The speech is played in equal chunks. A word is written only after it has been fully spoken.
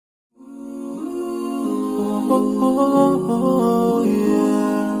oh,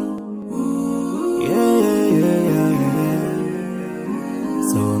 yeah. Yeah, yeah, yeah, yeah.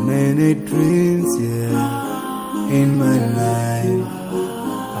 So many dreams, yeah, in my life.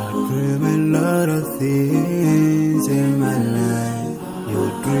 I dream a lot of things in my life. You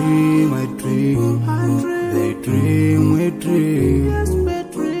dream, I dream. They dream, we dream.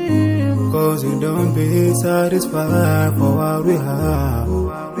 Cause you don't be satisfied for what we have.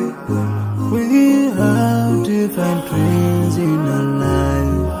 We have different dreams in our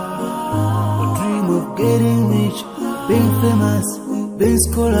life. We dream of getting rich, being famous, being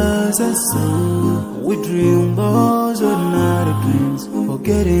scholars and so. We dream those ordinary dreams,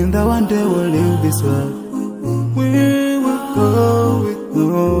 forgetting that one day we'll leave this world. We will go with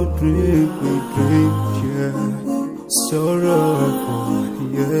no dream, we dream, yeah. Sorrowful,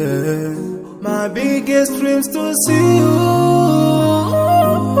 yeah. My biggest dream's to see you.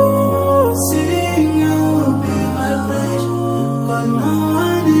 Seeing you will be my wish, cause no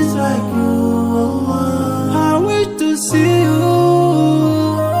one is like you. I wish to see you.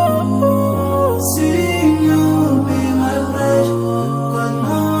 Seeing you will be my wish, cause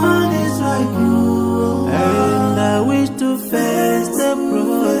no one is like you. And I wish to face the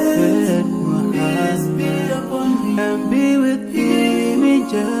prophet Muhammad and be with him in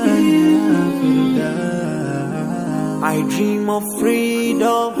Jannah. I dream of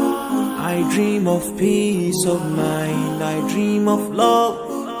freedom, I dream of peace of mind, I dream of love,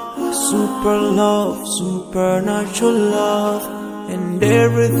 supernatural love, and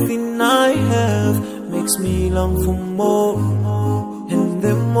everything I have makes me long for more. And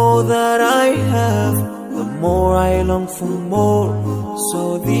the more that I have, the more I long for more.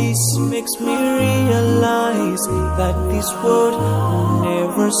 So this makes me realize that this world will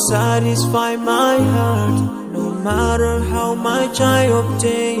never satisfy my heart, no matter how much I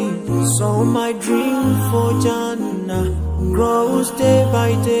obtain. So my dream for Jannah grows day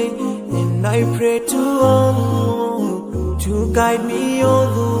by day, and I pray to Allah to guide me all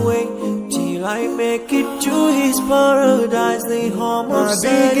the way till I make it to His paradise, the home of satisfaction.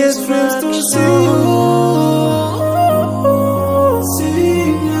 My biggest dreams to see you.